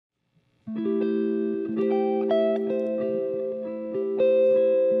Hello,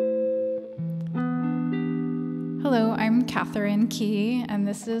 I'm Katharine Key, and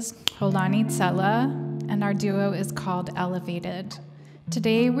this is Xolani Tsela, and our duo is called Elevated.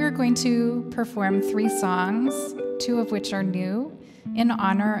 Today we're going to perform 3 songs, 2 of which are new, in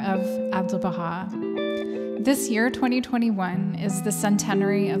honor of Abdu'l-Bahá. This year, 2021, is the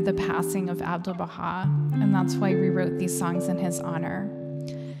centenary of the passing of Abdu'l-Bahá, and that's why we wrote these songs in his honor.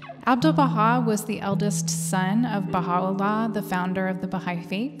 Abdu'l-Bahá was the eldest son of Bahá'u'lláh, the founder of the Baha'i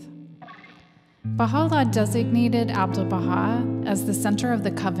faith. Baha'u'lláh designated Abdu'l-Bahá as the center of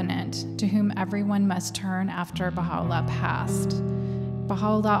the covenant to whom everyone must turn after Baha'u'lláh passed.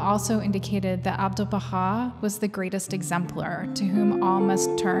 Baha'u'lláh also indicated that Abdu'l-Bahá was the greatest exemplar to whom all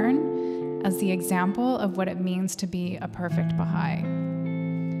must turn as the example of what it means to be a perfect Baha'i.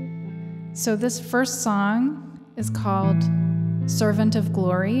 So this first song is called Servant of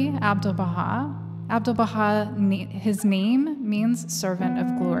Glory, Abdu'l-Bahá. Abdu'l-Bahá, his name means servant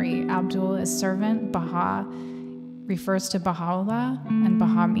of glory. Abdul is servant, Bahá refers to Baha'u'lláh, and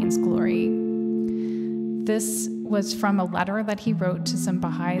Bahá means glory. This was from a letter that he wrote to some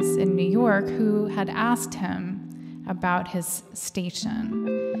Baha'is in New York who had asked him about his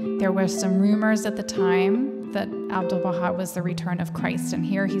station. There were some rumors at the time that Abdu'l-Bahá was the return of Christ, and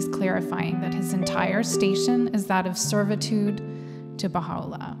here he's clarifying that his entire station is that of servitude to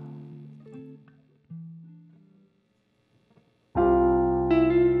Baha'u'lláh.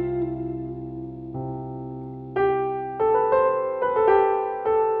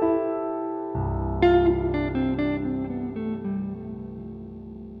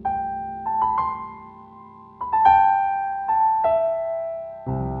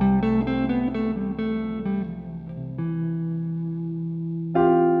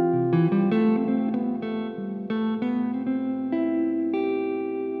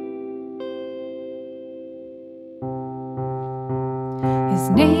 His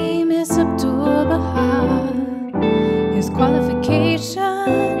name is Abdu'l-Bahá. His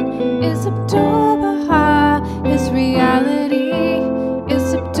qualification is Abdu'l-Bahá. His reality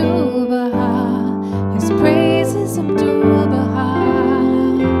is Abdu'l-Bahá. His praise is Abdu'l-Bahá.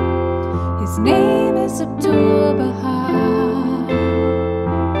 His name is Abdu'l-Bahá.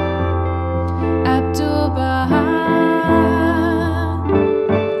 Abdu'l-Bahá.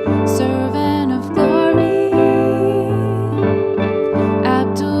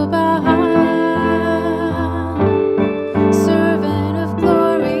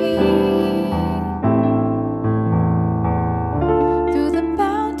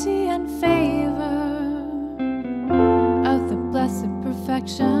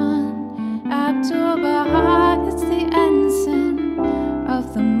 Abdu'l-Bahá is the ensign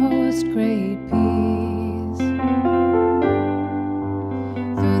of the most great peace.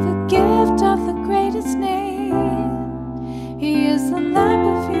 Through the gift of the greatest name, he is the lamp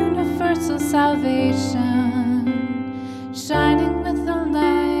of universal salvation, shining with the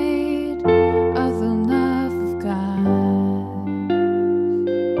light of the love of God.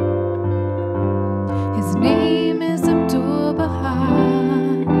 His name is Abdu'l-Bahá.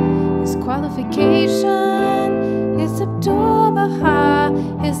 Qualification is Abdu'l-Bahá.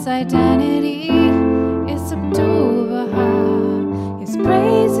 His identity is Abdu'l-Bahá. His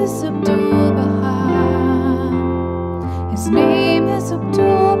praise is Abdu'l-Bahá. His name is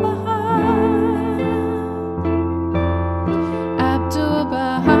Abdu'l-Bahá.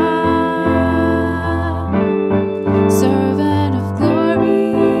 Abdu'l-Bahá. Servant of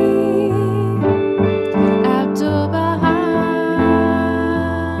glory. Abdu'l-Bahá.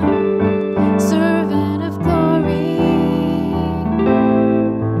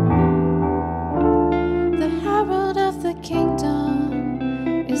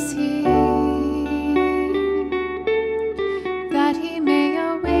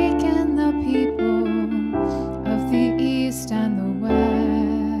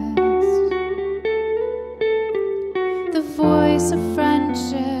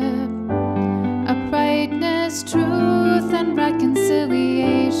 Truth and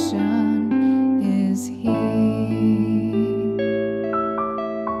reconciliation is He.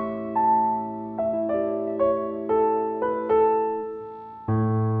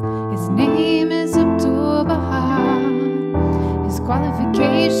 His name is Abdu'l-Bahá. His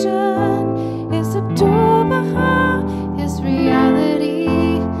qualification is Abdu'l-Bahá. His reality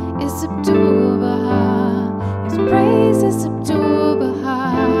is Abdu'l-Bahá. His praise is Abdu'l-Bahá.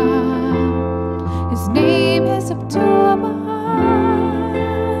 His name is Abdu'l-Bahá.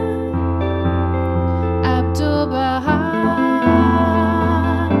 Abdu'l-Bahá.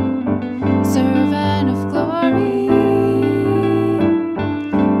 Servant of glory.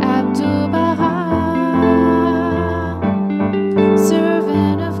 Abdu'l-Bahá.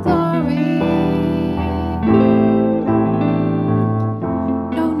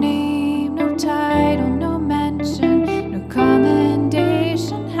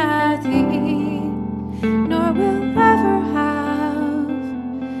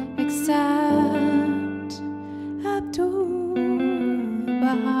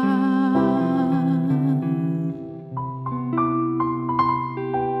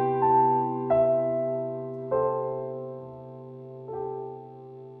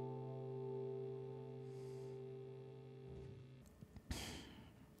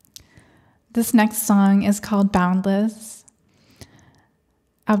 This next song is called Boundless.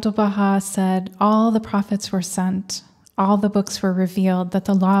 Abdu'l-Bahá said, "All the prophets were sent, all the books were revealed, that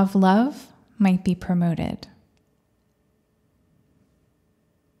the law of love might be promoted."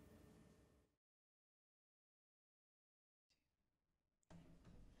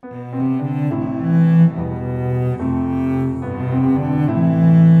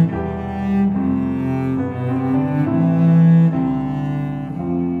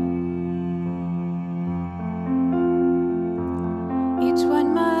 Each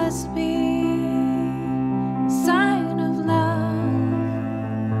one must be a sign of love,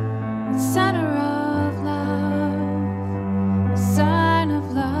 a center of love, a sign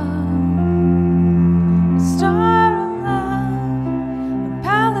of love, a star of love, a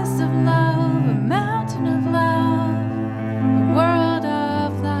palace of love, a mountain of love, a world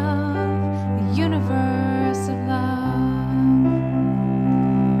of love, a universe of love.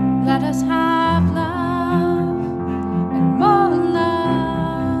 Let us have love and more love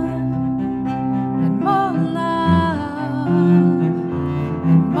and more love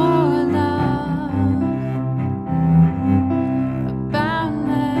and more love. A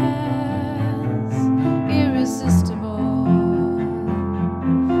boundless, irresistible,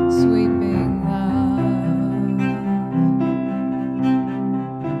 sweeping love.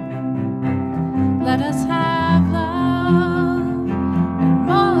 Let us have love and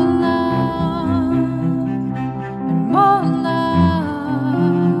more love and more love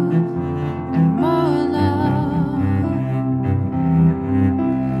and more love.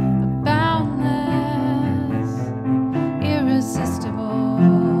 A boundless, irresistible,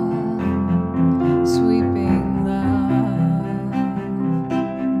 sweeping love.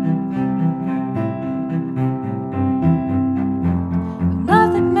 Love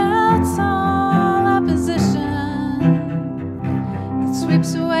that melts all opposition, that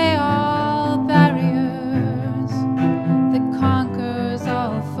sweeps away all barriers, that conquers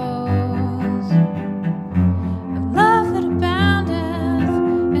all foes. A love that aboundeth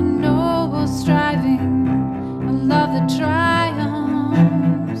in noble striving, a love that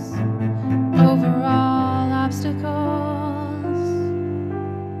triumphs over all obstacles.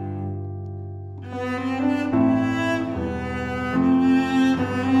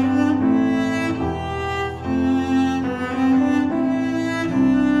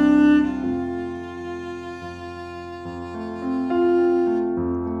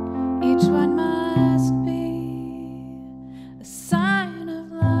 Each one must be a sign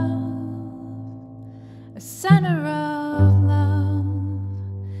of love, a center of love,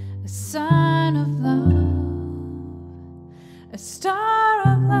 a sign of love, a star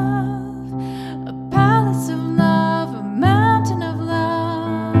of love, a palace of love, a mountain of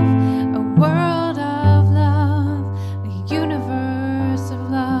love, a world of love, a universe of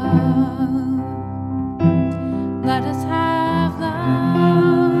love. Let us have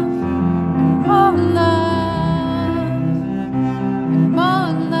love and more love and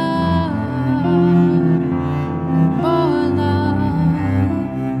more love and more love.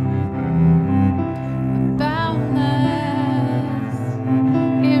 A boundless,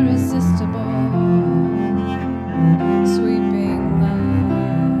 irresistible, sweeping love.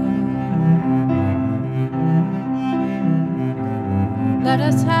 Let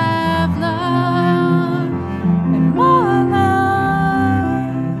us have love and more love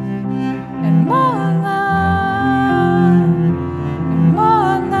and more love and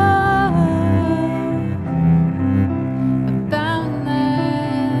more love. A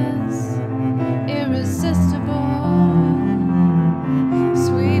boundless, irresistible,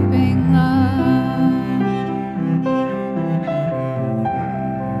 sweeping love.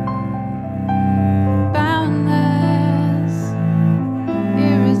 Boundless,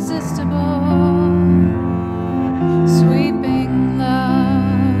 irresistible, sweeping love.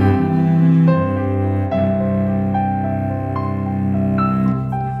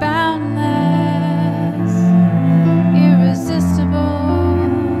 Boundless, irresistible,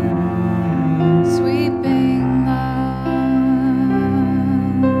 sweeping love.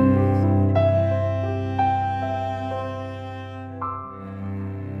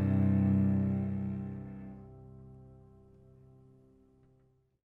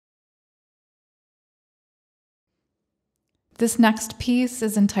 This next piece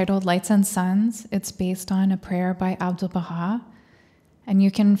is entitled Lights and Suns. It's based on a prayer by Abdu'l-Bahá, and you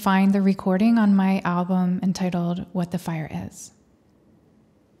can find the recording on my album entitled What the Fire Is.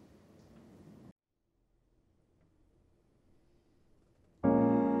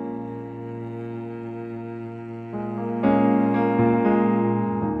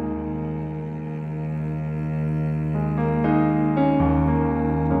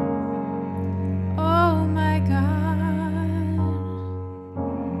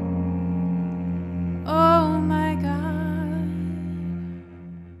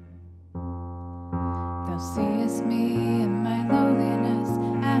 assist me in my loneliness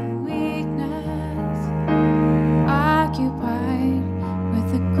and weakness, occupied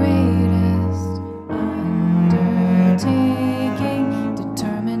with the greatest undertaking,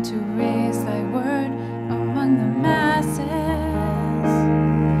 determined to raise thy word among the masses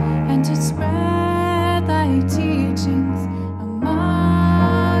and to spread thy teachings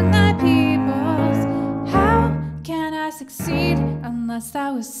among thy peoples. How can I succeed unless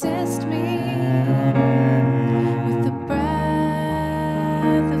thou assist me with the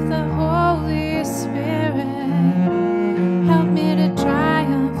breath of the Holy Spirit? Help me to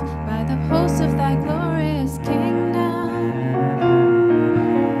triumph by the hosts of thy glorious kingdom,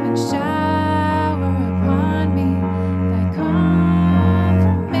 and shower upon me thy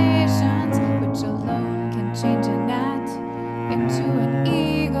confirmations, which alone can change a gnat into an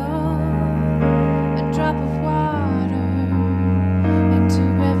eagle, a drop of water into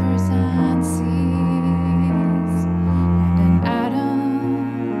rivers and seas, and an atom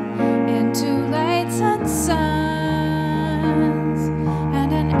into lights and suns,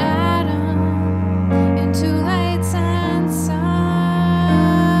 and an atom into lights and suns.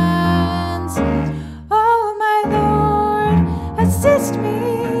 Oh, my Lord, assist me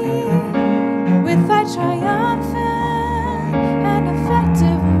with thy triumphant and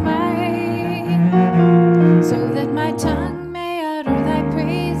effective might, so that my tongue may utter thy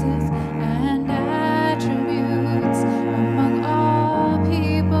praises and attributes among all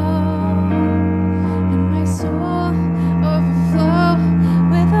people, and my soul overflow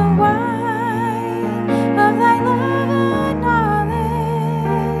with the wine of thy love and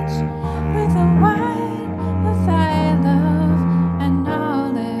knowledge, with the wine of thy love and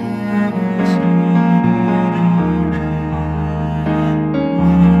knowledge.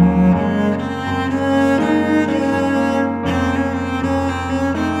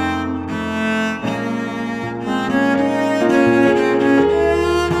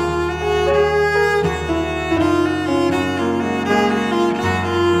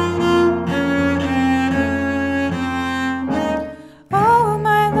 Oh,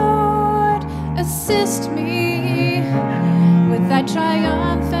 my Lord, assist me with thy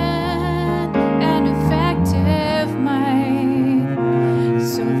triumphant and effective might,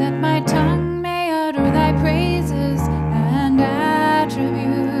 so that my tongue may utter thy praises and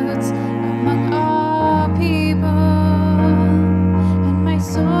attributes among all people, and my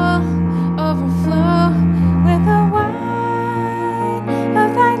soul overflow with the wine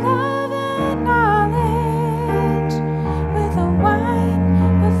of thy love and knowledge, with the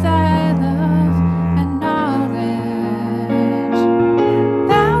wine of thy love and knowledge.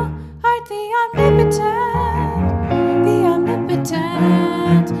 Thou art the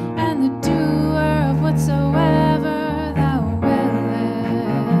omnipotent